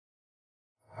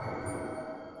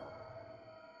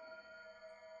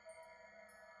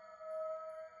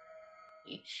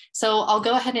So I'll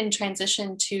go ahead and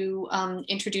transition to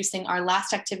introducing our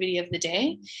last activity of the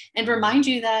day and remind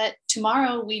you that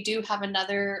tomorrow we do have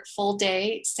another full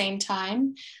day, same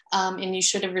time, and you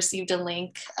should have received a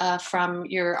link from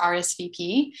your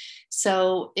RSVP.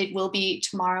 So it will be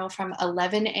tomorrow from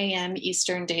 11 a.m.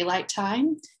 Eastern Daylight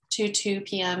Time to 2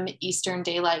 p.m. Eastern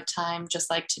Daylight Time, just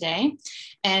like today.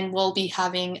 And we'll be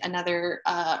having another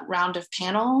round of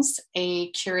panels,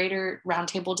 a curator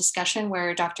roundtable discussion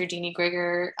where Dr. Deanie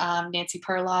Grigger, Nancy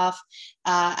Perloff,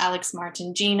 Alex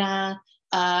Martin, Gina,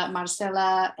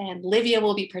 Marcela, and Livia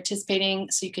will be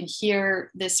participating, so you can hear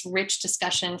this rich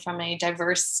discussion from a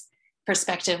diverse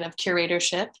perspective of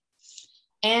curatorship,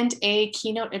 and a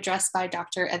keynote address by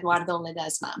Dr. Eduardo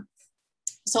Ledesma.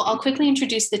 So I'll quickly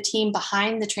introduce the team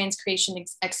behind the Transcreation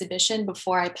exhibition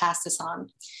before I pass this on.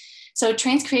 So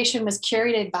Transcreation was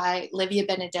curated by Livia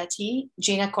Benedetti,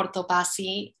 Gina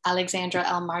Cortopassi, Alexandra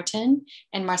L. Martin,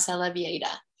 and Marcela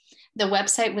Vieira. The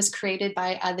website was created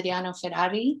by Adriano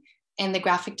Ferrari and the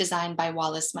graphic design by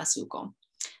Wallace Masuko.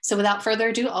 So without further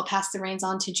ado, I'll pass the reins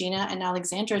on to Gina and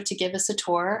Alexandra to give us a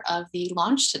tour of the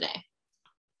launch today.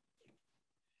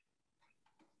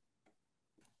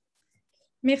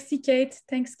 Merci, Kate.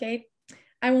 Thanks, Kate.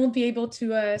 I won't be able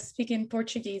to speak in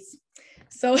Portuguese,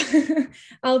 so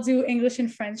I'll do English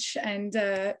and French. And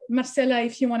Marcela,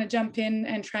 if you want to jump in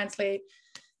and translate,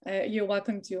 you're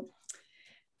welcome to.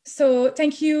 So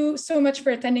thank you so much for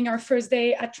attending our first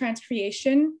day at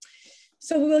Transcreation.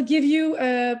 So we will give you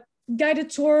a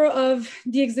guided tour of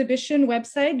the exhibition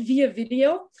website via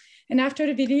video. And after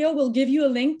the video, we'll give you a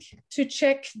link to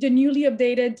check the newly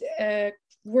updated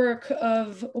work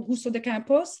of Augusto de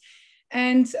Campos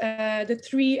and the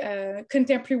three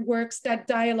contemporary works that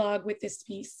dialogue with this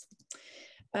piece.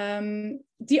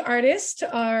 The artists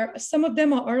are, some of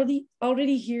them are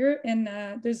already here in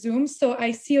the Zoom. So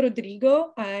I see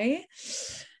Rodrigo, I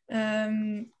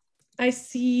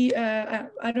see,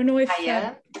 I don't know if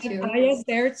Aya's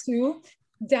there too.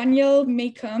 Daniel may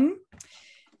come.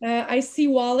 I see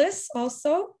Wallace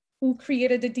also, who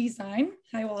created the design.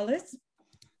 Hi, Wallace.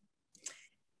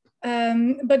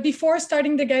 But before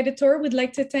starting the guided tour, we'd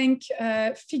like to thank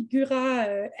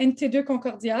Figura NT2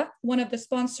 Concordia, one of the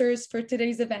sponsors for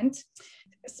today's event,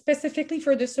 specifically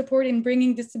for the support in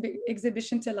bringing this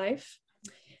exhibition to life.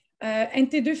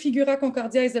 NT2 Figura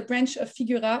Concordia is a branch of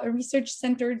Figura, a research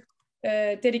center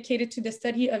dedicated to the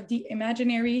study of the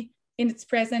imaginary in its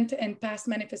present and past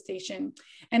manifestation,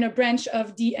 and a branch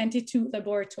of the NT2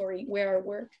 laboratory where I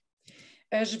work.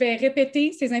 Je vais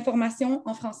répéter ces informations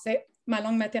en français, ma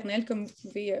langue maternelle, comme vous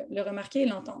pouvez le remarquer et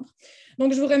l'entendre.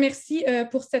 Donc, je vous remercie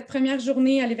pour cette première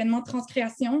journée à l'événement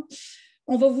Transcréation.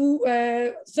 On va vous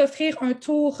offrir un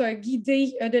tour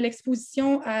guidé de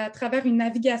l'exposition à travers une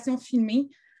navigation filmée,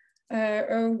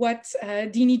 what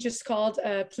Deanie just called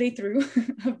a playthrough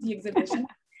of the exhibition.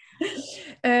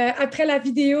 Après la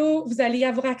vidéo, vous allez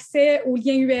avoir accès au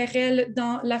lien URL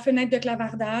dans la fenêtre de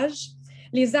clavardage.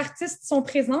 Les artistes sont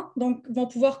présents, donc vont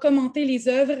pouvoir commenter les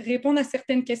œuvres, répondre à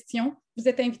certaines questions. Vous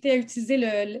êtes invités à utiliser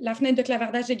la fenêtre de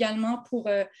clavardage également pour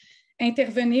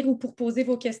intervenir ou pour poser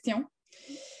vos questions.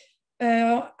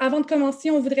 Avant de commencer,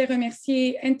 on voudrait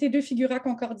remercier NT2 Figura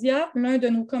Concordia, l'un de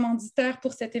nos commanditaires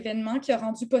pour cet événement qui a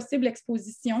rendu possible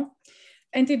l'exposition.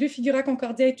 NT2 Figura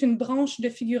Concordia est une branche de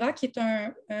Figura qui est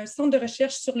un centre de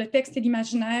recherche sur le texte et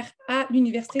l'imaginaire à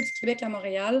l'Université du Québec à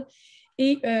Montréal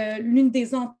et l'une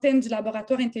des antennes du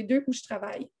laboratoire NT2 où je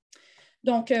travaille.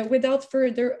 Donc, without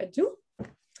further ado,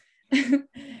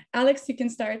 Alex, you can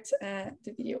start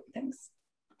the video. Thanks.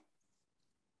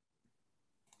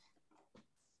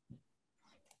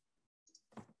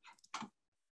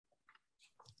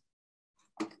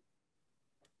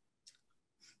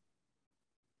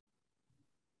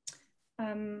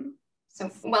 So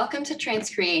welcome to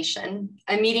Transcreation,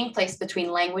 a meeting place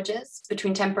between languages,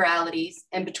 between temporalities,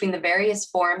 and between the various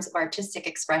forms of artistic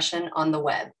expression on the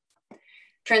web.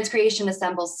 Transcreation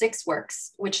assembles 6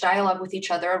 works, which dialogue with each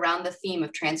other around the theme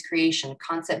of transcreation,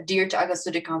 concept dear to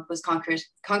Augusto de Campos'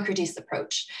 concretist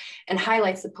approach, and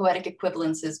highlights the poetic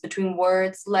equivalences between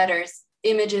words, letters,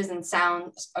 images, and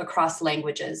sounds across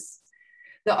languages.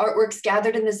 The artworks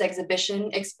gathered in this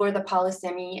exhibition explore the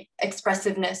polysemy,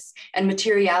 expressiveness, and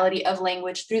materiality of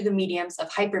language through the mediums of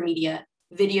hypermedia,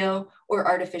 video, or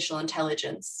artificial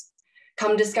intelligence.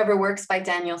 Come discover works by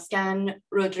Daniel Scan,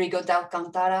 Rodrigo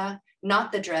d'Alcantara,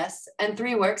 Not the Dress, and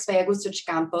 3 works by Augusto de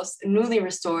Campos, newly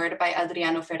restored by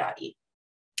Adriano Ferrari.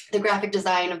 The graphic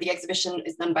design of the exhibition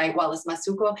is done by Wallace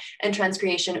Masuko, and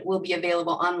Transcreation will be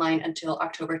available online until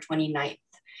October 29th.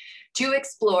 To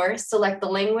explore, select the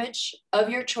language of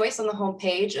your choice on the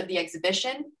homepage of the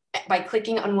exhibition by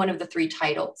clicking on one of the 3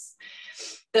 titles.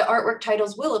 The artwork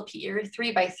titles will appear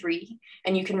 3 by 3,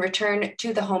 and you can return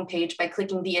to the homepage by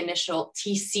clicking the initial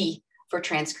TC for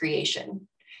transcreation.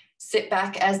 Sit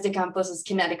back as De Campos's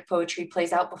kinetic poetry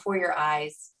plays out before your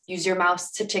eyes. Use your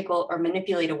mouse to tickle or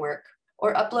manipulate a work,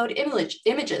 or upload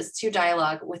images to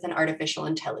dialogue with an artificial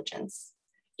intelligence.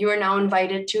 You are now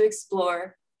invited to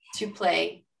explore, to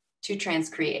play, to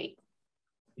transcreate.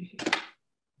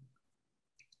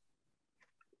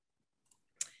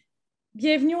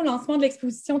 Bienvenue au lancement de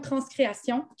l'exposition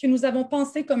Transcréation, que nous avons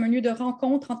pensé comme un lieu de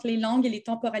rencontre entre les langues et les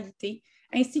temporalités,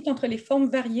 ainsi qu'entre les formes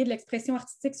variées de l'expression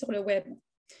artistique sur le web.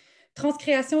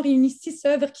 Transcréation réunit 6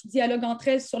 œuvres qui dialoguent entre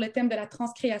elles sur le thème de la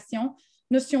transcréation,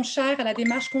 notion chère à la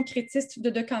démarche concrétiste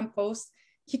de Campos,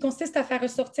 qui consiste à faire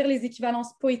ressortir les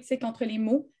équivalences poétiques entre les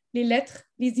mots, les lettres,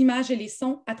 les images et les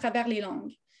sons à travers les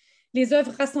langues. Les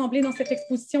œuvres rassemblées dans cette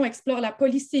exposition explorent la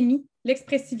polysémie,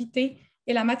 l'expressivité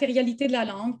et la matérialité de la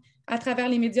langue à travers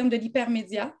les médiums de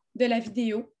l'hypermédia, de la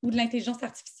vidéo ou de l'intelligence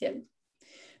artificielle.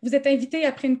 Vous êtes invités,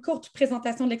 après une courte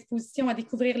présentation de l'exposition, à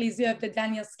découvrir les œuvres de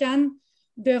Daniel Scan,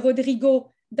 de Rodrigo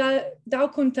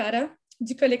d'Alcantara,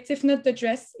 du collectif Note de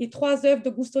Dress, et 3 œuvres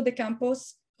d'Augusto de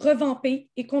Campos, revampées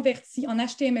et converties en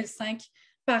HTML5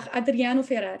 par Adriano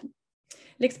Ferrari.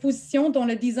 L'exposition, dont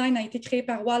le design a été créé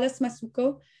par Wallace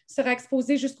Masuko, sera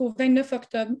exposée jusqu'au 29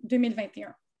 octobre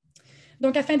 2021.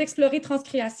 Donc, afin d'explorer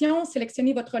Transcréation,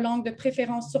 sélectionnez votre langue de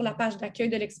préférence sur la page d'accueil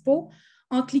de l'expo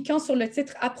en cliquant sur le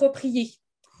titre approprié.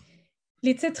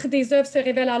 Les titres des œuvres se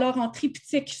révèlent alors en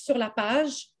triptyque sur la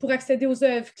page. Pour accéder aux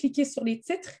œuvres, cliquez sur les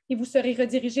titres et vous serez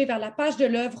redirigé vers la page de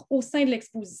l'œuvre au sein de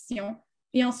l'exposition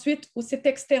et ensuite au site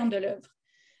externe de l'œuvre.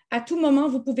 À tout moment,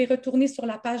 vous pouvez retourner sur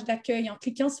la page d'accueil en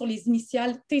cliquant sur les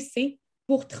initiales TC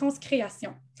pour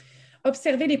Transcréation.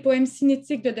 Observez les poèmes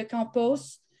cinétiques de Campos.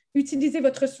 Utilisez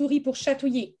votre souris pour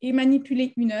chatouiller et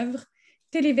manipuler une œuvre,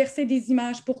 téléverser des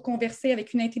images pour converser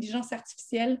avec une intelligence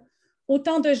artificielle,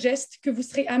 autant de gestes que vous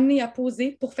serez amenés à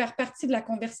poser pour faire partie de la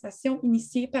conversation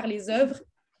initiée par les œuvres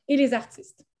et les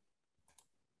artistes.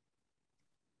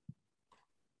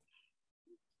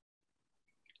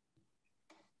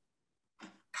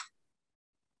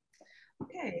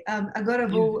 Ok, agora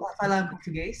vou falar em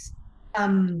português.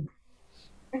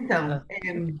 Então,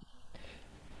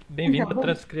 Bem-vindo à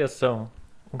Transcriação,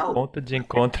 ponto de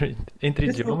encontro entre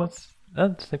idiomas.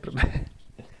 Sem problema.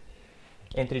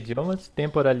 Entre idiomas,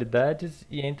 temporalidades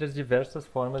e entre as diversas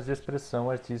formas de expressão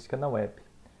artística na web.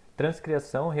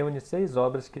 Transcriação reúne 6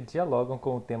 obras que dialogam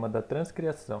com o tema da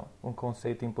transcriação, um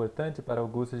conceito importante para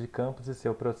Augusto de Campos e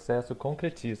seu processo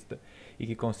concretista, e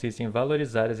que consiste em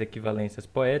valorizar as equivalências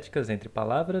poéticas entre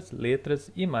palavras,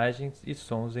 letras, imagens e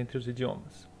sons entre os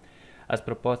idiomas. As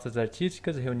propostas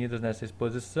artísticas reunidas nessa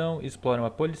exposição exploram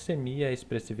a polissemia, a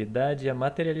expressividade e a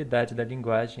materialidade da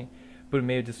linguagem por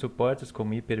meio de suportes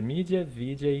como hipermídia,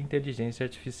 vídeo e inteligência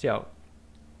artificial.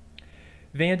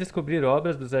 Venha descobrir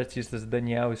obras dos artistas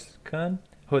Daniel Scan,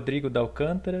 Rodrigo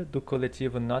d'Alcântara, do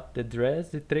coletivo Not the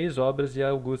Dress, e 3 obras de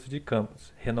Augusto de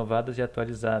Campos, renovadas e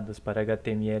atualizadas para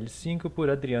HTML5 por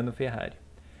Adriano Ferrari.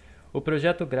 O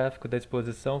projeto gráfico da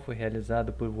exposição foi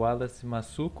realizado por Wallace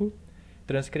Masuko.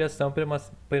 Transcriação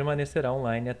permanecerá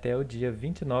online até o dia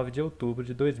 29 de outubro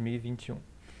de 2021.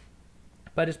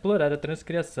 Para explorar a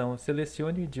transcriação,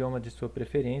 selecione o idioma de sua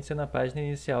preferência na página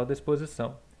inicial da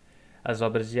exposição. As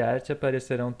obras de arte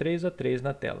aparecerão 3 a 3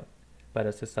 na tela. Para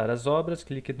acessar as obras,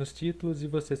 clique nos títulos e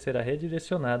você será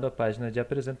redirecionado à página de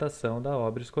apresentação da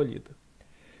obra escolhida.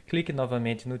 Clique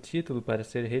novamente no título para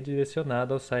ser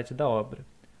redirecionado ao site da obra.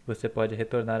 Você pode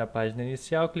retornar à página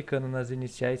inicial clicando nas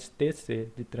iniciais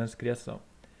TC de transcriação.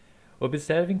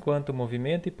 Observe enquanto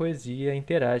movimento e poesia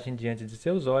interagem diante de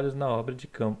seus olhos na obra de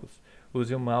Campos.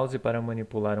 Use o mouse para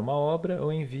manipular uma obra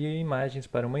ou envie imagens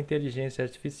para uma inteligência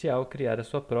artificial criar a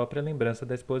sua própria lembrança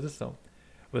da exposição.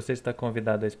 Você está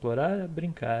convidado a explorar, a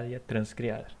brincar e a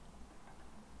transcriar.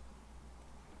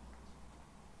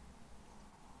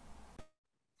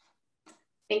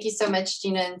 Thank you so much,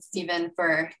 Gina and Stephen,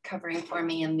 for covering for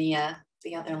me in the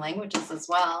other languages as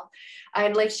well.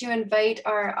 I'd like to invite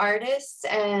our artists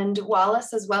and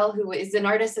Wallace as well, who is an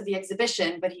artist of the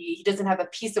exhibition, but he doesn't have a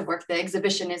piece of work. The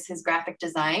exhibition is his graphic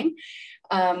design.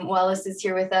 Wallace is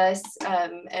here with us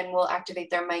and we'll activate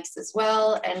their mics as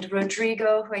well. And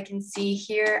Rodrigo, who I can see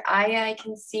here, I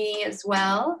can see as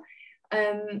well.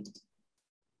 Am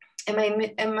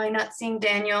I not seeing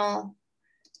Daniel?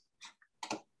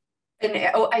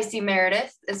 And, oh, I see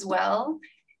Meredith as well.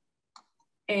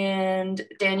 And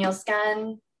Daniel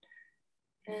Scan.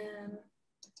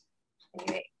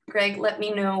 Anyway, Greg, let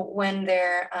me know when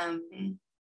their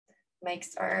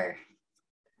mics are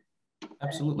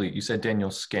Absolutely. You said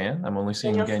Daniel Scan. I'm only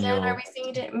seeing Daniel. Scan, are we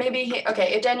seeing maybe?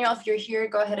 Okay, Daniel, if you're here,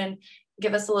 go ahead and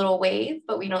give us a little wave,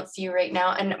 but we don't see you right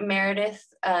now. And Meredith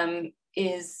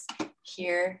is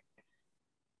here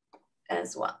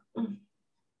as well.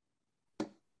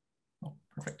 Oh,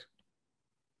 perfect.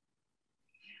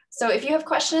 So if you have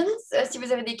questions, si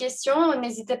vous avez des questions,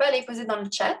 n'hésitez pas à les poser dans le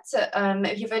chat.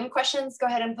 If you have any questions, go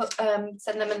ahead and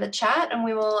send them in the chat, and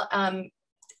we will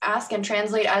ask and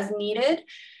translate as needed.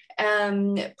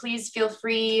 Please feel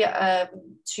free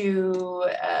to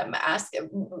ask.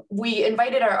 We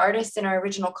invited our artists in our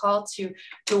original call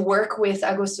to work with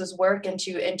Agosto's work and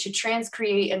to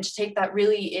transcreate and to take that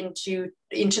really into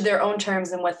their own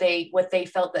terms and what they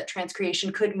felt that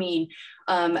transcreation could mean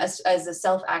as a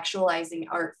self-actualizing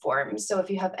art form. So if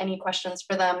you have any questions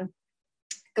for them,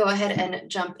 go ahead and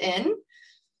jump in.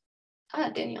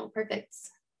 Daniel, perfect.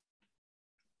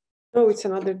 Oh, it's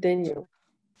another Daniel.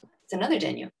 It's another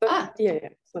Daniel. Yeah,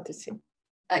 it's not the same.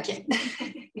 Okay.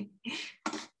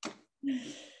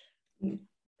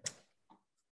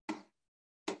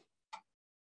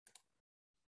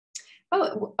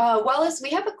 Wallace,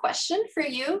 we have a question for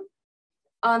you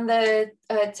on the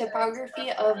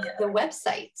typography of the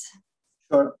website.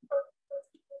 Sure.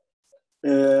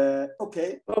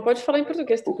 Ok. Pode falar em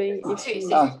português também.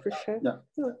 Yeah.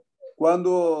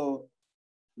 Quando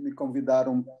me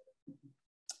convidaram,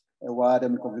 o Área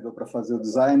me convidou para fazer o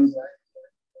design,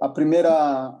 a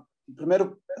primeira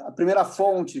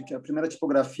fonte, que é a primeira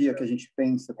tipografia que a gente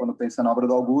pensa quando pensa na obra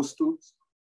do Augusto,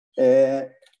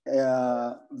 é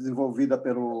desenvolvida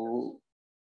pelo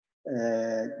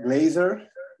Glaser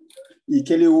e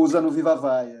que ele usa no Viva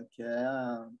Vaia, que é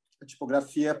a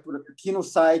tipografia. Aqui no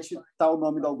site está o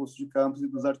nome do Augusto de Campos e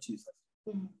dos artistas.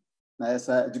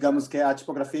 Essa, digamos que é a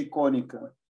tipografia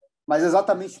icônica. Mas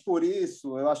exatamente por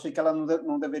isso, eu achei que ela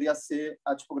não deveria ser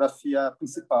a tipografia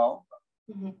principal.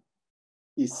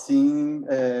 E sim,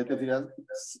 deveria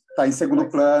estar em segundo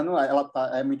plano. Ela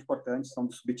é muito importante, são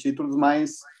dos subtítulos,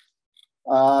 mas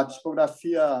a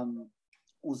tipografia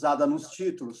usada nos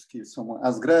títulos, que são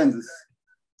as grandes,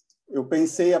 eu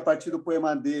pensei a partir do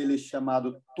poema dele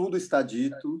chamado Tudo Está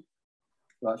Dito.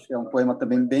 Eu acho que é um poema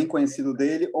também bem conhecido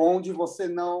dele, onde você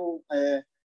não...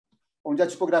 onde a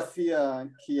tipografia,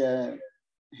 que é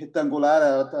retangular,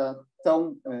 ela está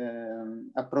tão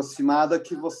aproximada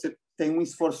que você tem um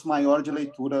esforço maior de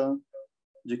leitura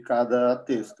de cada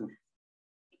texto.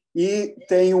 E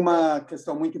tem uma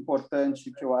questão muito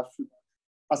importante que eu acho...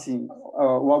 Assim,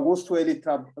 o Augusto ele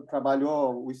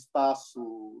trabalhou o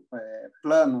espaço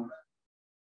plano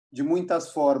de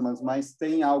muitas formas, mas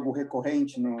tem algo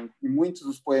recorrente em muitos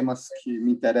dos poemas que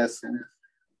me interessam.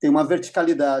 Tem uma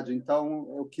verticalidade,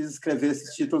 então eu quis escrever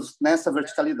esses títulos nessa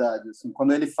verticalidade. Assim,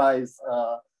 quando ele faz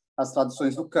as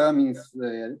traduções do Cummings,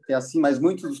 é assim, mas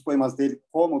muitos dos poemas dele,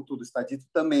 como Tudo Está Dito,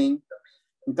 também.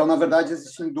 Então, na verdade,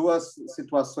 existem duas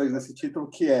situações nesse título,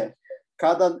 que é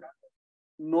cada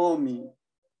nome,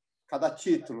 cada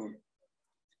título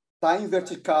está em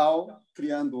vertical,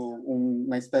 criando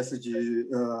uma espécie de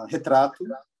retrato,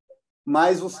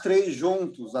 mas os três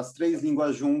juntos, as três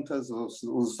línguas juntas,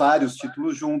 os vários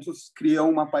títulos juntos, criam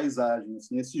uma paisagem.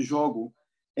 Assim, esse jogo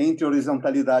entre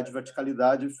horizontalidade e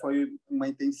verticalidade foi uma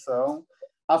intenção.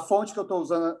 A fonte que eu estou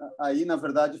usando aí, na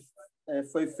verdade,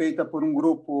 foi feita por um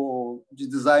grupo de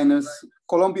designers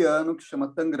colombiano que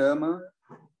chama Tangrama,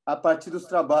 a partir dos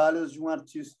trabalhos de um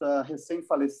artista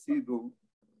recém-falecido,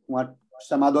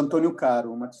 chamado Antônio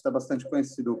Caro, um artista bastante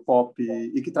conhecido, pop,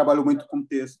 e que trabalhou muito com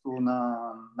texto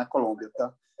na Colômbia.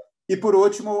 Tá? E, por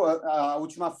último, a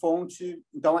última fonte,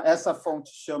 então, essa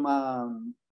fonte chama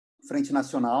Frente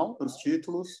Nacional, para os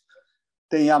títulos.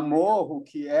 Tem a Morro,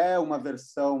 que é uma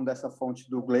versão dessa fonte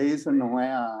do Glaser, não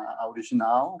é a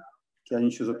original, que a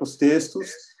gente usa para os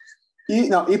textos.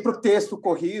 E para o texto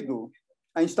corrido,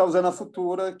 a gente está usando a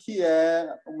Futura, que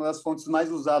é uma das fontes mais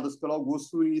usadas pelo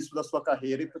Augusto no início da sua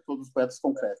carreira e para todos os poetas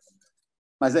concretos.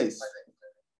 Mas é isso.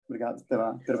 Obrigado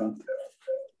pela pergunta.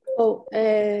 Bom,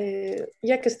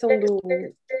 e a questão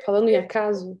falando em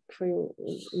acaso, que foi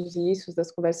nos inícios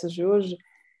das conversas de hoje,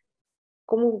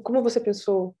 como você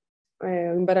pensou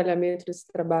o embaralhamento desses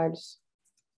trabalhos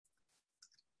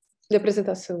de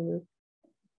apresentação, né?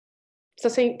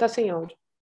 Tá sem áudio.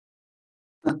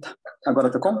 Agora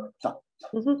tá como? Tá.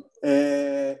 Uhum.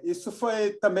 Isso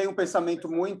foi também um pensamento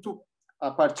muito a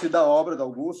partir da obra do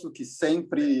Augusto, que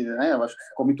sempre, né, eu acho que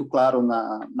ficou muito claro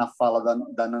na fala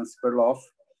da Nancy Perloff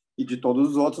e de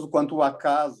todos os outros, o quanto o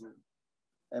acaso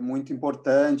é muito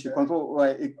importante.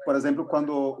 Por exemplo,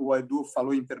 quando o Edu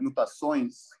falou em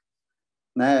permutações,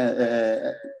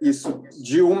 né? Isso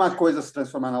de uma coisa se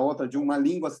transformar na outra, de uma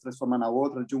língua se transformar na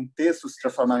outra, de um texto se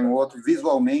transformar em outro,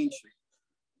 visualmente,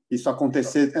 isso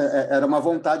acontecer, era uma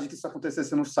vontade que isso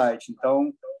acontecesse no site.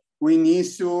 Então, o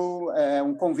início é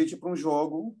um convite para um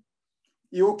jogo,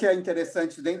 e o que é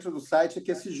interessante dentro do site é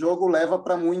que esse jogo leva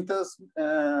para muitos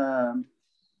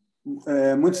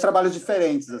trabalhos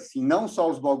diferentes, assim, não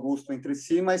só os do Augusto entre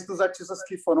si, mas dos artistas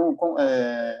que foram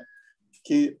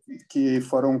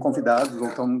foram convidados ou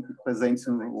estão presentes,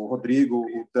 o Rodrigo,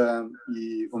 o Dan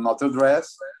e o Notre Dress,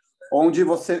 onde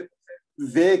você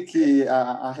vê que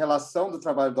a relação do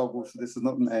trabalho do Augusto, desses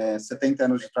 70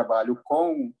 anos de trabalho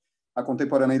com a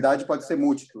contemporaneidade, pode ser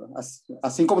múltipla.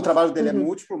 Assim como o trabalho dele é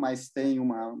múltiplo, mas tem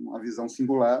uma visão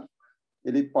singular,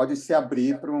 ele pode se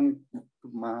abrir para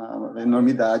uma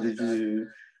enormidade de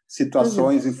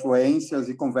situações, influências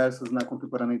e conversas na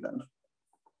contemporaneidade.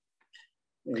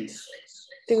 É isso.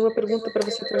 Tem uma pergunta para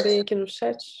você também aqui no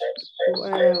chat.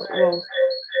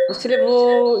 Você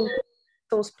levou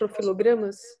então, os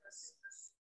profilogramas?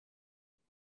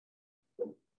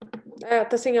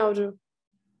 Tá sem áudio.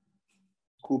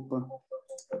 Desculpa.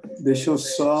 Deixa eu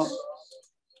só...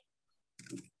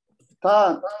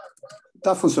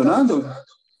 Tá funcionando?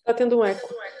 Tá tendo um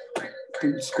eco.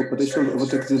 Desculpa, eu vou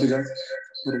ter que desligar.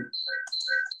 Peraí.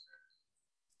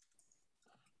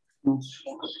 Nossa.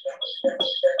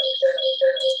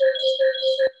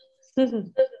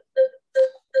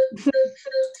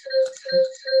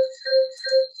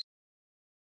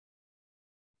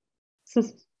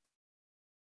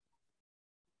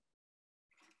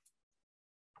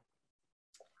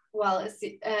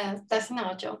 Wallace, tá sem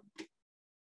áudio.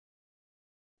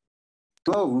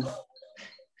 Novo?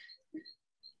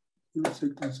 Eu não sei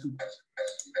o que está sendo.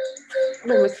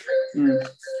 Bom, mas...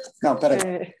 Não,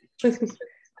 peraí.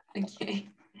 Okay.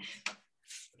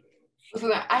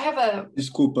 I have a...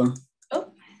 Desculpa.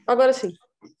 Oh. Agora sim.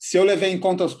 Se eu levei em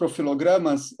conta os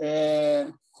profilogramas,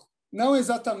 não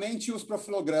exatamente os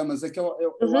profilogramas, é que eu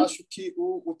acho que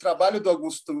o trabalho do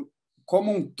Augusto,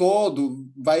 como um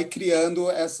todo, vai criando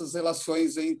essas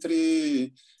relações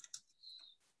entre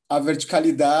a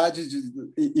verticalidade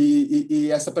e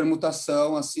essa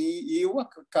permutação, assim, e o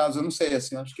acaso, eu não sei,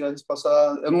 assim, acho que a resposta...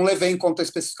 Eu não levei em conta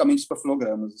especificamente os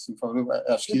profilogramas, assim,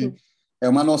 acho que é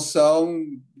uma noção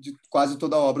de quase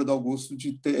toda a obra do Augusto,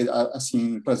 de ter,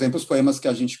 assim, por exemplo, os poemas que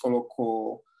a gente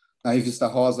colocou na revista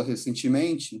Rosa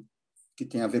recentemente, que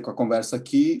tem a ver com a conversa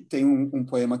aqui, tem um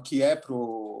poema que é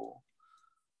pro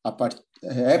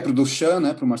Duchamp,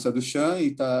 né, pro Marcel Duchamp,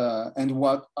 e tá And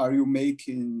What Are You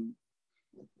Making...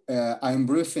 I'm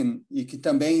Briefing, e que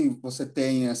também você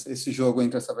tem esse jogo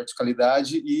entre essa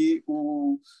verticalidade e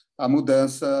a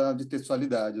mudança de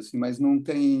textualidade, assim, mas não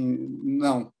tem,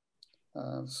 não,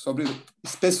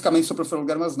 especificamente sobre o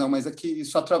profilogramas não, mas é que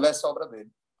isso atravessa a obra dele.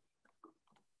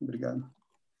 Obrigado.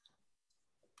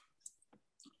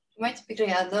 Muito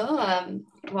obrigado,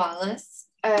 Wallace.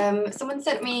 Someone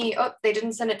sent me, they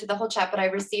didn't send it to the whole chat, but I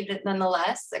received it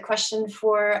nonetheless, a question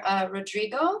for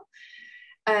Rodrigo.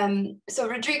 So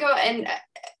Rodrigo, and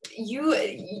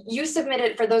you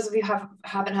submitted, for those of you who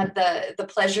haven't had the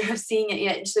pleasure of seeing it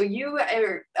yet, so you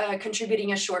are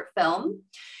contributing a short film,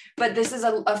 but this is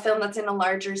a film that's in a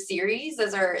larger series,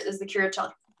 as the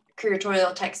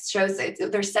curatorial text shows.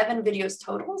 There's 7 videos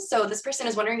total. So this person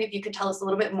is wondering if you could tell us a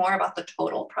little bit more about the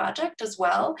total project as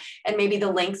well, and maybe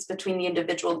the links between the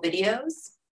individual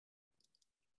videos.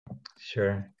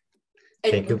 Sure.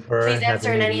 Thank you for please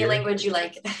answer in any here. language you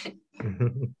like.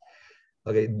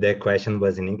 Okay, the question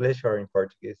was in English or in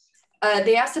Portuguese?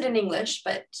 They asked it in English,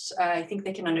 but I think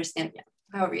they can understand,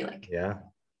 however you like. Yeah.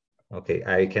 Okay,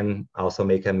 I can also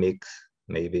make a mix,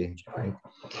 maybe. Right?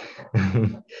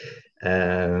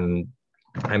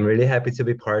 I'm really happy to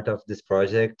be part of this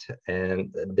project,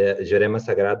 and the Jurema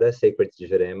Sagrada, Sacred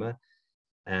Jurema,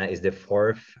 is the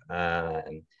 4th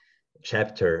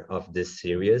chapter of this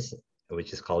series,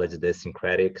 which is called the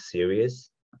Syncretic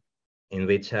series, in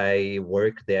which I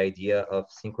work the idea of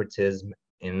syncretism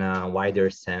in a wider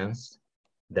sense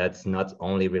that's not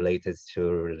only related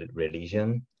to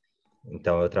religion.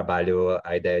 Então, eu trabalho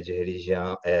a ideia de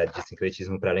religião, de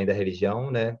sincretismo para além da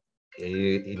religião, né?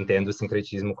 E entendo o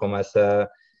sincretismo como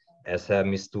essa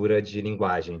mistura de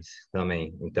linguagens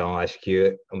também. Então, acho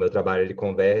que o meu trabalho ele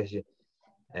converge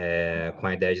com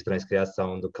a ideia de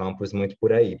transcriação do campus muito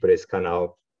por aí, por esse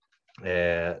canal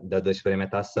da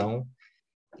experimentação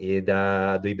e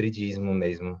do hibridismo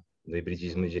mesmo, do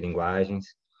hibridismo de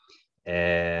linguagens.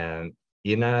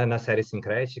 E na série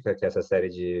sincrética, que é essa série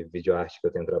de videoarte que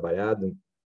eu tenho trabalhado,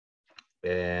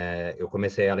 eu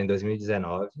comecei ela em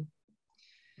 2019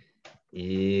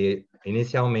 e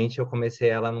inicialmente eu comecei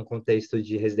ela num contexto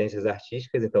de residências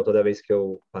artísticas, então toda vez que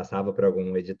eu passava por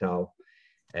algum edital,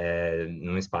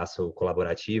 num espaço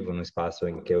colaborativo, num espaço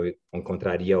em que eu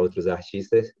encontraria outros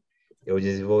artistas, eu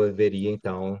desenvolveria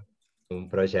então um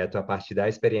projeto a partir da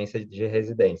experiência de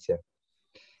residência.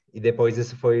 E depois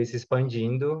isso foi se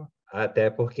expandindo, até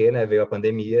porque, né, veio a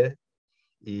pandemia,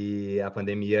 e a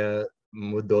pandemia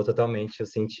mudou totalmente o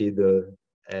sentido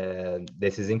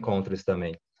desses encontros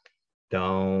também.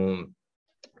 Então,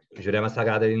 Jurema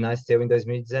Sagrada ele nasceu em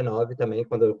 2019 também,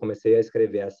 quando eu comecei a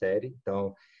escrever a série.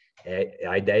 Então,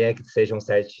 a ideia é que sejam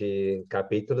 7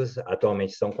 capítulos,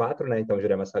 atualmente são 4, né? Então,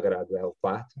 Jurema Sagrado é o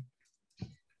 4.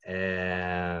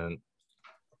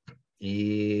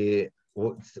 E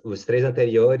os 3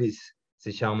 anteriores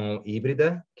se chamam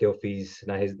Híbrida, que eu fiz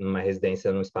numa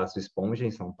residência no Espaço Esponja,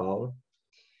 em São Paulo,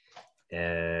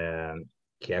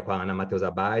 que é com a Ana Matheus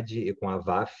Abad e com a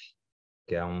VAF,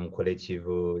 que é um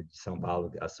coletivo de São Paulo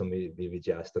que assume vive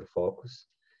de astrofocos.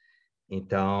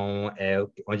 Então,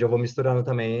 onde eu vou misturando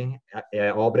também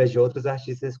obras de outros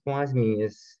artistas com as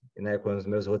minhas, né, com os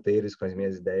meus roteiros, com as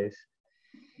minhas ideias.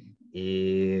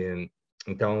 E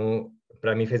então,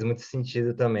 para mim fez muito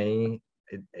sentido também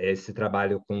esse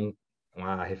trabalho com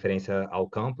uma referência ao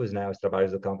campus, né, aos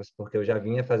trabalhos do campus, porque eu já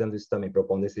vinha fazendo isso também,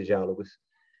 propondo esses diálogos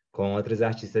com outros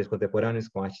artistas contemporâneos,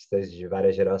 com artistas de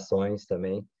várias gerações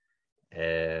também.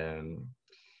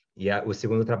 O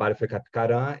segundo trabalho foi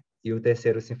Capicarã e o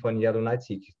terceiro Sinfonia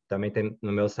Lunatic. Também tem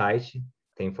no meu site,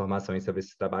 tem informações sobre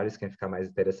esses trabalhos, quem ficar mais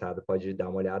interessado pode dar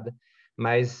uma olhada.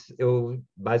 Mas eu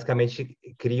basicamente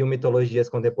crio mitologias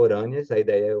contemporâneas, a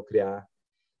ideia é eu criar.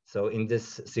 So in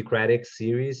this Socratic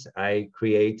series, I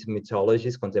create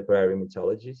mythologies, contemporary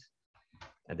mythologies.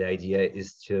 And the idea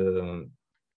is to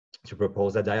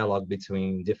propose a dialogue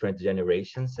between different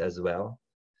generations as well.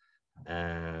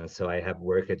 So I have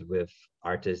worked with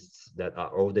artists that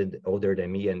are older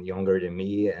than me and younger than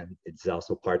me, and it's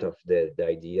also part of the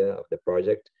idea of the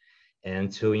project.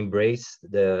 And to embrace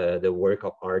the work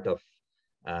of art of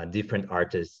different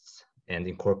artists and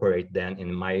incorporate them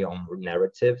in my own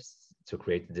narratives to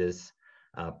create this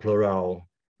plural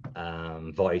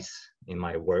voice in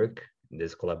my work,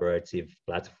 these collaborative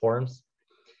platforms.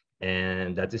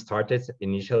 And that started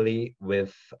initially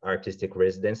with artistic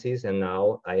residencies, and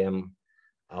now I am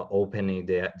opening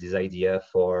this idea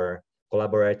for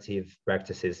collaborative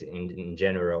practices in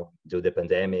general due to the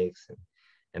pandemics.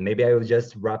 And maybe I will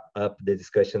just wrap up the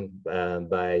discussion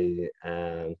by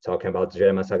talking about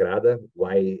Jurema Sagrada,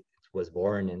 why it was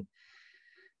born.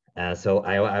 And so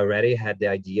I already had the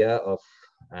idea of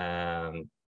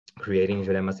creating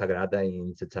Jurema Sagrada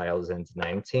in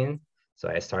 2019. So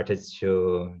I started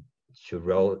to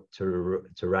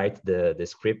write the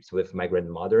script with my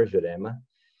grandmother, Jurema.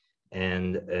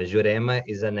 And Jurema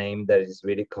is a name that is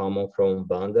really common from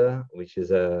Umbanda, which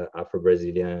is a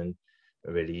Afro-Brazilian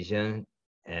religion,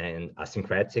 and a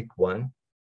syncretic one,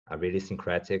 a really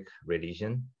syncretic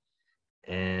religion.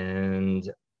 And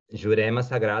Jurema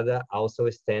Sagrada also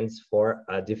stands for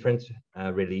a different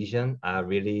religion, a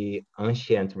really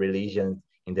ancient religion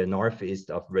in the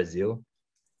northeast of Brazil,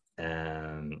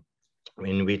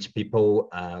 in which people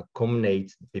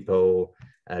communate, people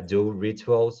do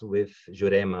rituals with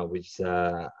Jurema, which is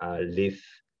a leaf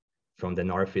from the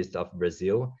northeast of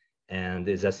Brazil. And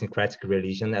it's a syncretic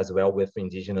religion as well with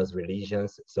indigenous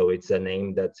religions. So it's a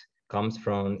name that comes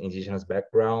from indigenous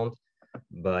background,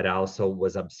 but also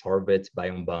was absorbed by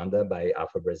Umbanda, by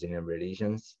Afro-Brazilian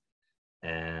religions.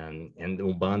 And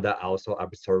Umbanda also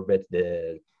absorbed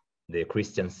the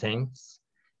Christian saints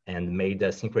and made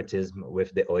a syncretism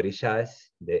with the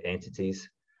orishas, the entities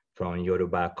from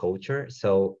Yoruba culture.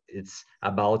 So it's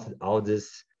about all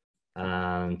this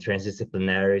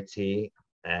transdisciplinarity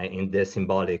in the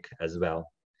symbolic as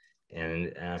well,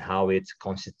 and how it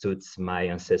constitutes my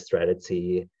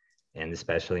ancestrality and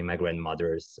especially my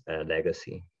grandmother's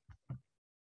legacy.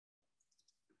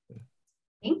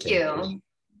 Thank you.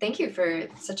 Thank you for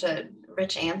such a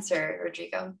rich answer,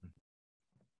 Rodrigo.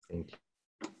 Thank you.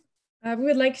 We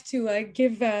would like to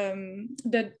give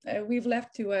we've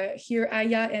left to hear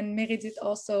Aya and Meredith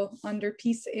also on their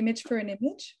piece Image for an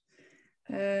Image.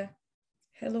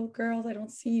 Hello, girls. I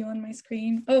don't see you on my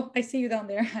screen. Oh, I see you down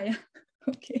there, Aya.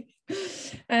 Okay.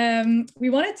 We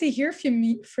wanted to hear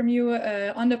from you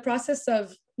on the process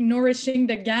of nourishing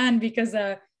the GAN, because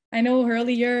I know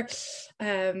earlier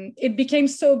it became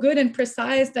so good and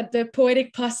precise that the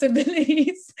poetic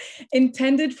possibilities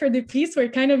intended for the piece were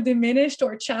kind of diminished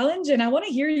or challenged. And I want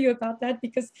to hear you about that,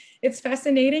 because it's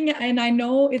fascinating. And I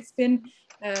know it's been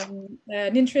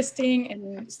an interesting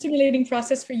and stimulating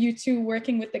process for you too,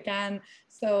 working with the GAN.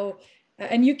 So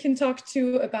And you can talk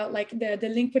too about like the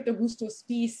link with Augusto's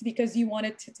piece because you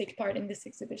wanted to take part in this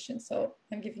exhibition. So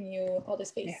I'm giving you all the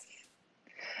space. Yes.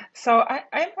 So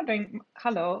I'm wondering,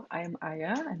 hello, I'm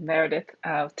Aya and Meredith.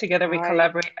 Together we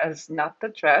collaborate as Not the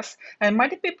Dress. And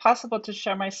might it be possible to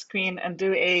share my screen and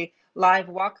do a live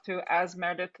walkthrough as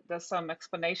Meredith does some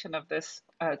explanation of this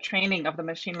training of the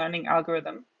machine learning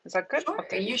algorithm? Is that good? Sure.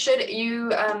 Okay. You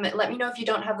let me know if you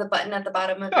don't have the button at the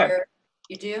bottom of your,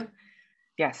 you do?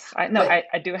 Yes,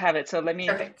 I do have it. So let me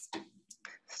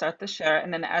start the share.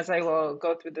 And then as I will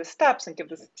go through the steps and give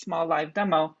this small live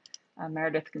demo,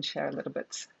 Meredith can share a little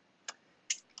bit.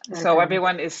 Okay. So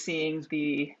everyone is seeing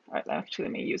the, actually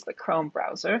let me use the Chrome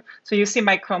browser. So you see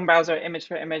my Chrome browser image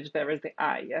for image, there is the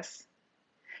eye, yes?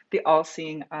 The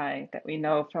all-seeing eye that we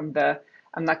know from the,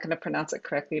 I'm not going to pronounce it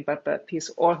correctly, but the piece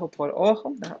ojo por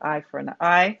ojo, the eye for an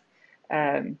eye.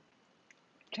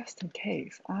 Just in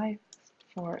case, eye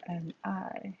for an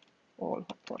eye, ojo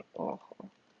por ojo.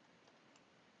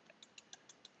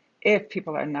 If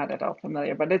people are not at all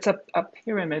familiar, but it's a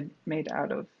pyramid made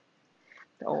out of,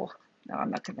 oh, no,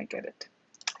 I'm not gonna get it.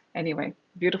 Anyway,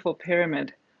 beautiful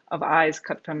pyramid of eyes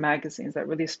cut from magazines that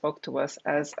really spoke to us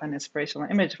as an inspirational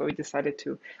image, but we decided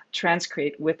to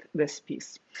transcreate with this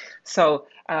piece. So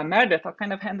Meredith, I'll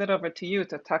kind of hand it over to you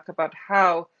to talk about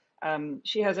how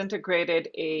she has integrated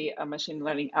a machine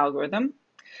learning algorithm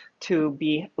to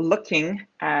be looking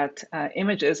at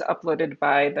images uploaded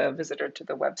by the visitor to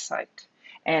the website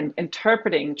and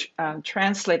interpreting,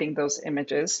 translating those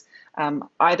images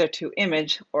either to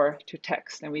image or to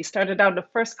text. And we started out the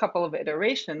first couple of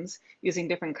iterations using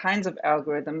different kinds of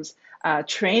algorithms,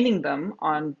 training them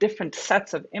on different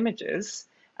sets of images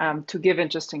to give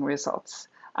interesting results.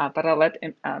 But I'll let,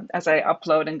 as I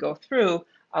upload and go through,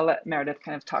 I'll let Meredith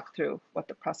kind of talk through what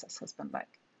the process has been like.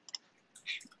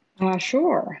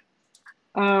 Sure.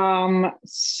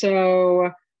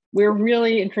 So we're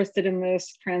really interested in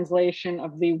this translation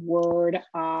of the word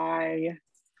I,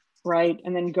 right?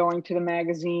 And then going to the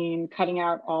magazine, cutting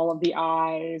out all of the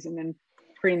I's and then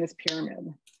creating this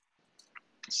pyramid.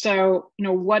 So, you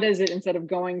know, what is it instead of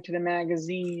going to the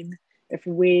magazine if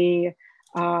we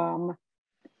train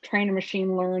a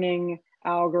machine learning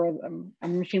algorithm, a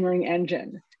machine learning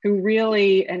engine who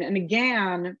really, and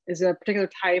again, is a particular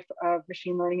type of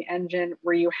machine learning engine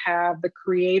where you have the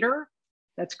creator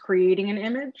that's creating an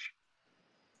image,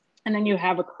 and then you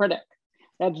have a critic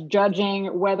that's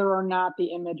judging whether or not the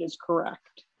image is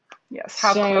correct. Yes,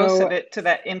 how close is it to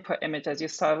that input image, as you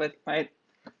saw with my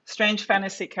strange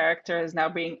fantasy character is now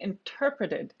being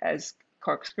interpreted as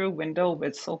corkscrew window,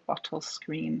 whistle, bottle,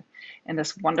 screen, and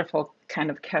this wonderful kind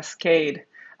of cascade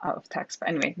of text. But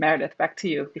anyway, Meredith, back to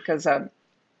you, because I'm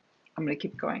going to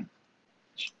keep going.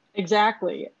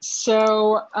 Exactly.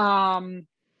 So,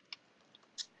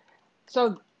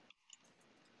 so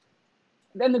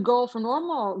then the goal for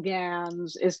normal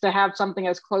GANs is to have something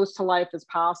as close to life as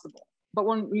possible. But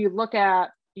when you look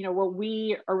at, you know, what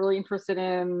we are really interested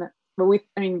in,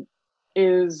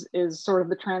 is sort of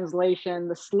the translation,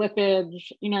 the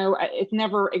slippage, you know, it's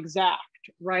never exact,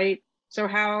 right? So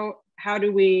how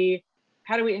do we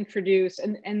introduce,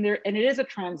 and it is a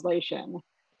translation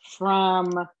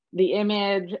from the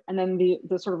image, and then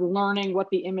the sort of learning what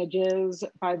the image is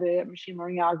by the machine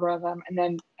learning algorithm, and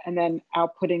then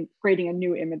outputting, creating a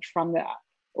new image from that,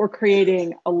 or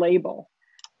creating a label.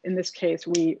 In this case,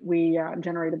 we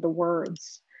generated the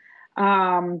words,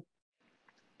 and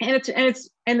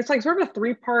it's like sort of a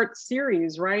three-part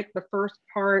series, right? The first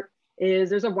part is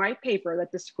there's a white paper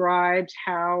that describes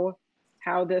how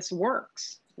this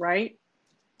works, right?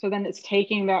 So then it's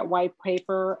taking that white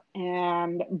paper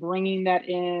and bringing that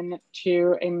in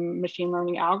to a machine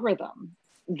learning algorithm,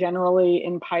 generally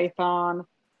in Python,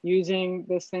 using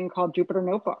this thing called Jupyter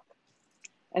Notebook.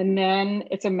 And then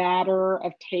it's a matter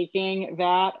of taking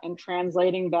that and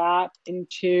translating that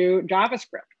into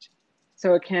JavaScript,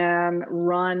 so it can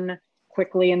run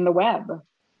quickly in the web.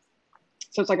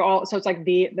 So it's like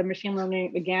the machine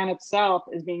learning, the GAN itself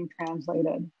is being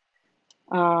translated.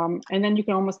 And then you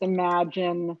can almost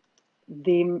imagine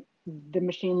the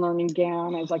machine learning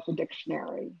GAN as like the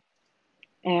dictionary.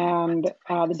 And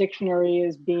the dictionary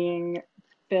is being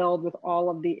filled with all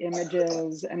of the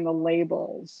images and the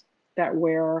labels that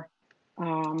we're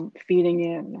feeding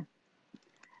in.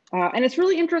 And it's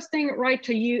really interesting, right,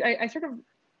 to use, I sort of,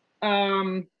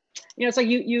 you know, it's like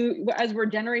you as we're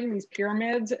generating these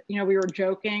pyramids, you know, we were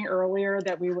joking earlier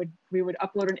that we would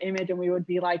upload an image and we would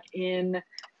be like in,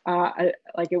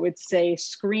 like it would say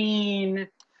screen,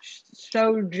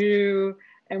 shouju,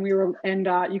 and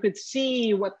you could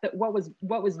see what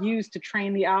was used to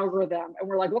train the algorithm. And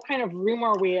we're like, what kind of room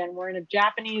are we in? We're in a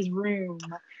Japanese room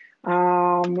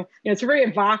It's very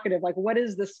evocative. Like, what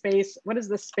is the space? What is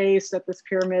the space that this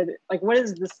pyramid? Like, what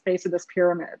is the space of this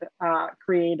pyramid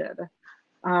created?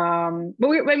 But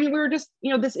we were just,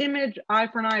 this image, eye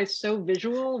for an eye, is so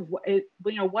visual.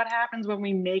 What happens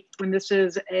when this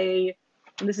is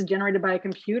generated by a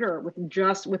computer with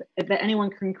that anyone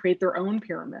can create their own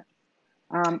pyramid.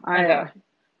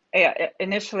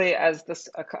 Initially, as this,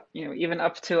 even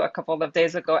up to a couple of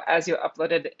days ago, as you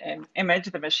uploaded an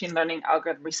image, the machine learning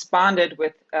algorithm responded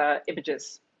with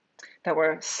images that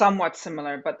were somewhat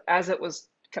similar. But as it was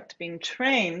kept being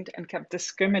trained and kept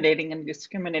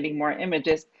discriminating more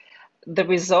images, the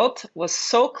result was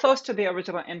so close to the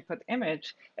original input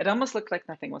image, it almost looked like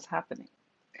nothing was happening.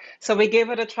 So we gave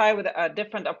it a try with a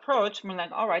different approach. We're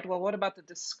like, all right, well, what about the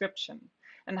description?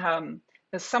 And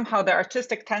somehow the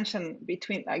artistic tension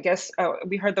between, I guess,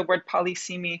 we heard the word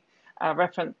polysemy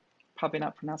reference, probably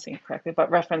not pronouncing it correctly,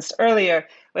 but referenced earlier,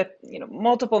 with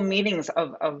multiple meanings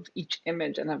of each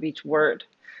image and of each word.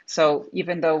 So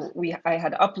even though I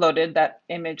had uploaded that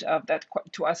image of that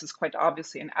to us is quite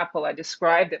obviously an apple, I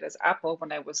described it as apple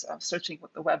when I was searching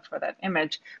with the web for that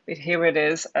image, but here it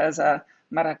is as a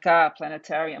Maracá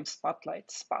planetarium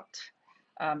spotlight spot.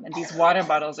 And these water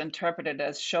bottles interpreted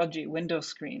as shoji, window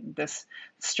screen, this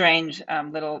strange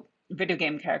little video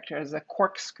game character as a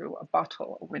corkscrew, a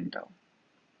bottle, a window.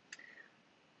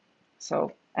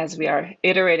 So as we are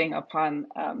iterating upon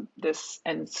this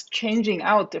and changing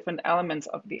out different elements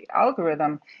of the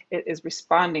algorithm, it is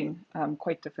responding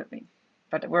quite differently.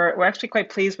 But we're actually quite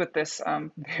pleased with this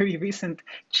very recent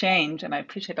change, and I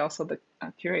appreciate also the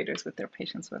curators with their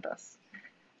patience with us.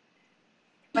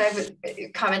 I was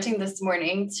commenting this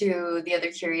morning to the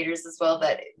other curators as well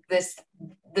that this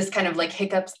kind of like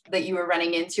hiccups that you were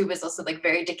running into was also like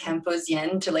very de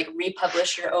Camposian to like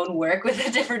republish your own work with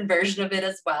a different version of it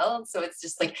as well. So it's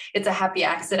just like, it's a happy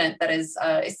accident that is,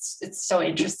 it's so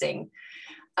interesting.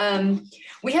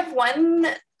 We have one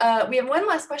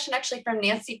last question actually from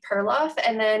Nancy Perloff,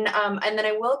 and then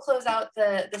I will close out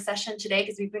the session today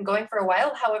because we've been going for a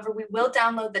while. However, we will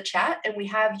download the chat and we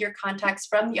have your contacts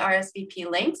from the RSVP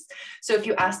links. So if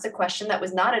you asked a question that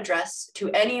was not addressed to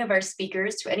any of our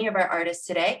speakers, to any of our artists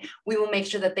today, we will make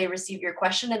sure that they receive your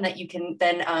question and that you can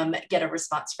then get a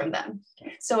response from them.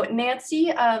 So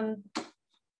Nancy, I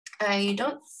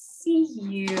don't see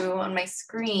you on my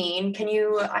screen. Can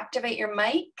you activate your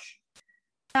mic?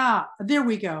 Ah, there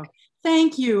we go.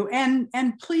 Thank you. And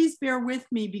please bear with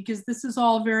me because this is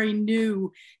all very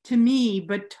new to me,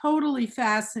 but totally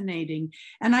fascinating.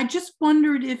 And I just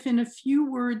wondered if in a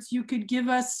few words you could give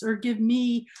us or give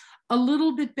me a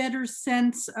little bit better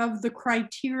sense of the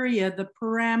criteria, the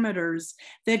parameters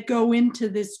that go into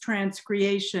this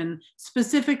transcreation,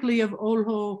 specifically of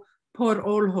olho por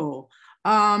olho.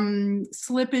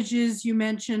 Slippages you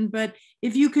mentioned, but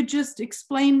if you could just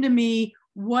explain to me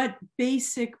what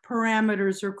basic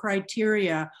parameters or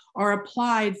criteria are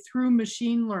applied through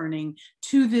machine learning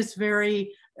to this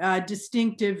very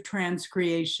distinctive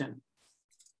transcreation.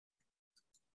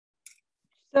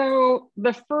 So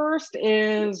the first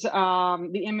is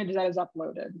the image that is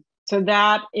uploaded. So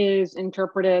that is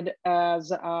interpreted as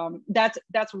that's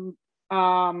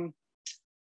the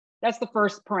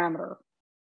first parameter.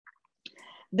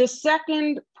 The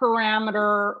second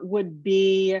parameter would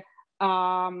be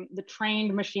the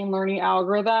trained machine learning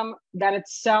algorithm that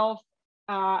itself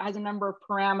has a number of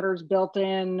parameters built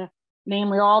in,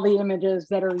 namely all the images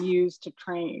that are used to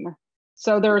train.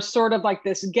 So there's sort of like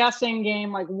this guessing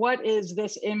game, like what is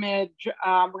this image?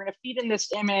 We're gonna feed in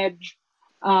this image.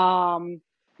 We're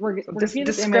gonna feed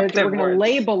this image, we're gonna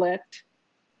label it,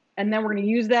 and then we're gonna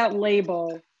use that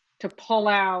label to pull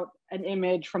out an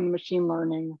image from the machine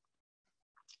learning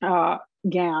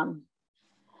GAN.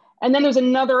 And then there's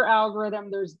another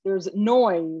algorithm, there's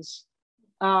noise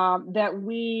that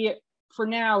we, for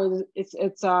now, it's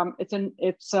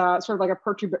sort of like a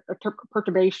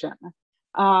perturbation.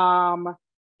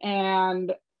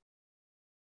 And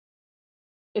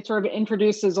it sort of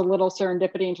introduces a little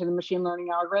serendipity into the machine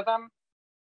learning algorithm.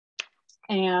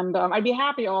 And I'd be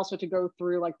happy also to go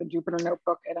through like the Jupyter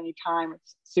notebook at any time.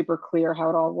 It's super clear how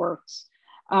it all works.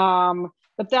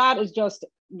 But that is just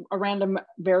a random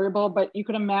variable, but you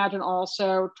could imagine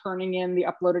also turning in the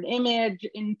uploaded image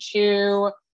into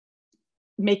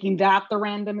making that the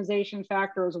randomization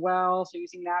factor as well. So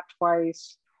using that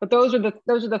twice, but those are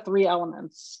the three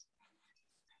elements.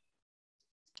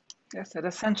 Yes, and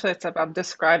essentially it's about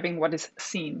describing what is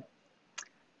seen,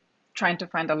 trying to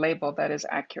find a label that is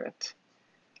accurate,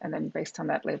 and then based on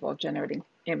that label, generating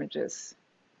images,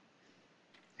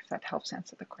 if that helps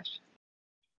answer the question.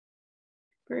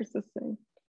 Very succinct.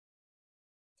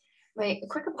 My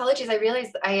quick apologies. I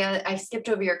realized I skipped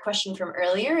over your question from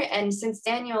earlier. And since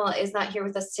Daniel is not here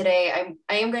with us today,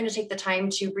 I am going to take the time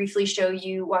to briefly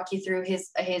walk you through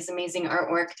his amazing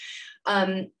artwork.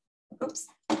 Oops.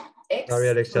 Sorry,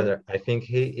 Alexandra. I think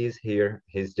he is here.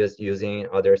 He's just using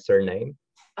other surname.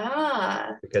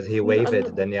 Ah. Because he waved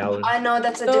it, Danielle. I know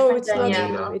that's a different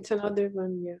Danielle. No, it's another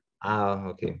one, yeah. Ah,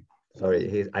 okay.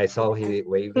 Sorry, I saw he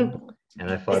waving,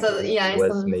 and I thought it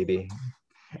was maybe.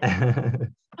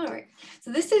 All right,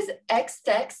 so this is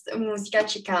Ex-Text Música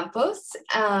de Campos,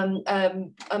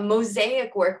 a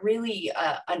mosaic work, really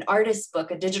an artist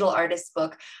book, a digital artist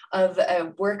book of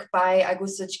a work by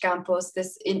Augusto de Campos,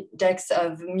 this index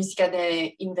of Música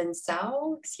de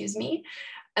Invenção, excuse me.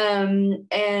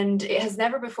 And it has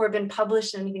never before been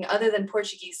published in anything other than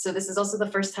Portuguese. So this is also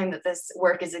the first time that this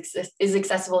work is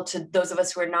accessible to those of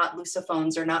us who are not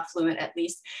Lusophones or not fluent at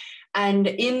least. And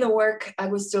in the work,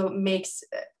 Augusto makes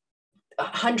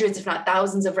hundreds, if not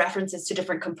thousands, of references to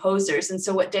different composers. And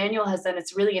so what Daniel has done,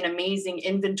 it's really an amazing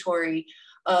inventory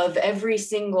of every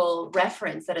single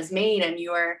reference that is made. And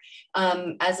you are,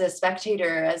 as a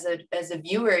spectator, as a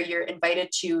viewer, you're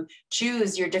invited to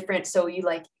choose your different, so you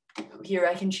like, here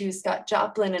I can choose Scott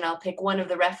Joplin and I'll pick one of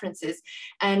the references.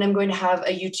 And I'm going to have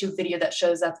a YouTube video that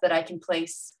shows up that I can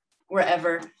place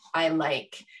wherever I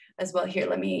like as well. Here,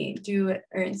 let me do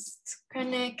Ernst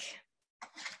Krenek.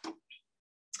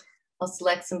 I'll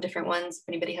select some different ones. If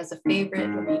anybody has a favorite,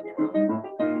 let me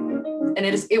know. And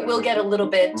it will get a little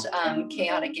bit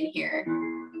chaotic in here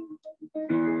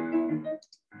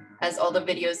as all the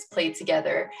videos play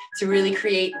together to really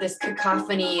create this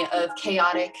cacophony of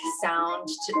chaotic sound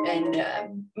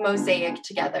and mosaic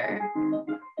together.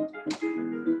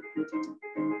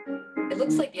 It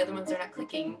looks like the other ones are not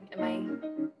clicking. Am I?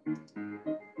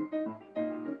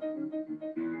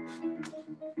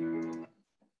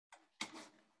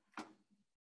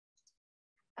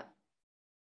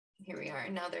 Here we are,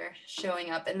 now they're showing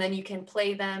up, and then you can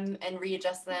play them and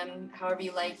readjust them however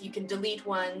you like. You can delete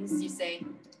ones, you say,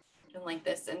 I don't like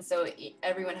this, and so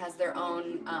everyone has their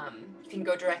own, you can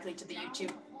go directly to the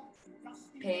YouTube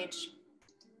page.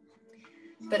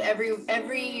 But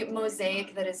every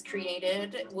mosaic that is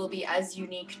created will be as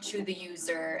unique to the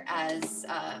user as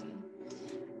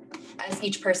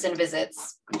each person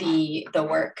visits the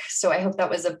work. So I hope that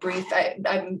was a brief,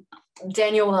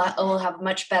 Daniel will have a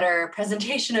much better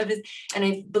presentation of his, and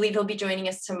I believe he'll be joining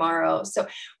us tomorrow. So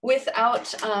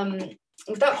without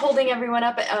holding everyone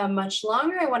up much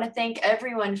longer, I want to thank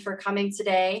everyone for coming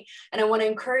today. And I want to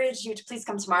encourage you to please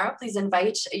come tomorrow. Please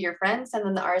invite your friends, and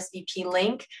then the RSVP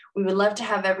link. We would love to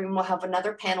have everyone. We'll have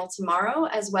another panel tomorrow,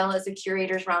 as well as a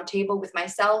curators roundtable with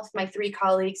myself, my 3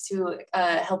 colleagues who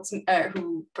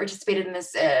who participated in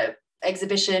this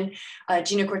exhibition,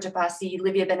 Gina Cortopassi,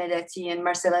 Livia Benedetti, and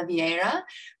Marcela Vieira,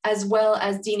 as well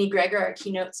as Deanie Gregor, our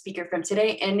keynote speaker from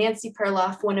today, and Nancy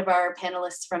Perloff, one of our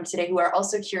panelists from today, who are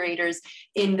also curators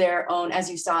in their own,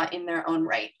 as you saw, in their own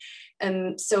right.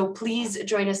 So please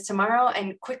join us tomorrow.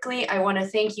 And quickly, I want to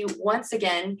thank you once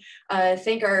again,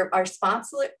 thank our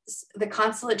sponsors, the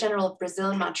Consulate General of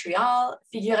Brazil in Montreal,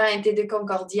 Figura Ente de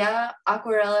Concordia,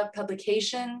 Aquarella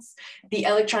Publications, the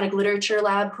Electronic Literature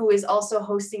Lab, who is also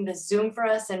hosting the Zoom for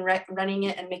us and running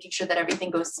it and making sure that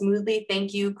everything goes smoothly.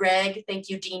 Thank you, Greg. Thank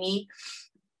you, Deanie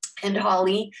and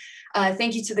Holly.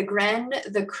 Thank you to the GREN,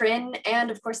 the CRIN,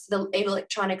 and of course, the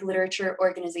Electronic Literature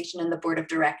Organization and the Board of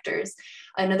Directors.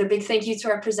 Another big thank you to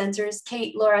our presenters,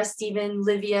 Kate, Laura, Stephen,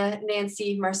 Livia,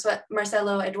 Nancy,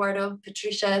 Marcelo, Eduardo,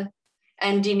 Patricia,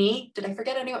 and Deanie. Did I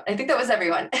forget anyone? I think that was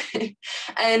everyone.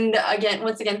 And again,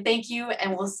 once again, thank you,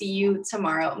 and we'll see you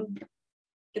tomorrow.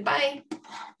 Goodbye.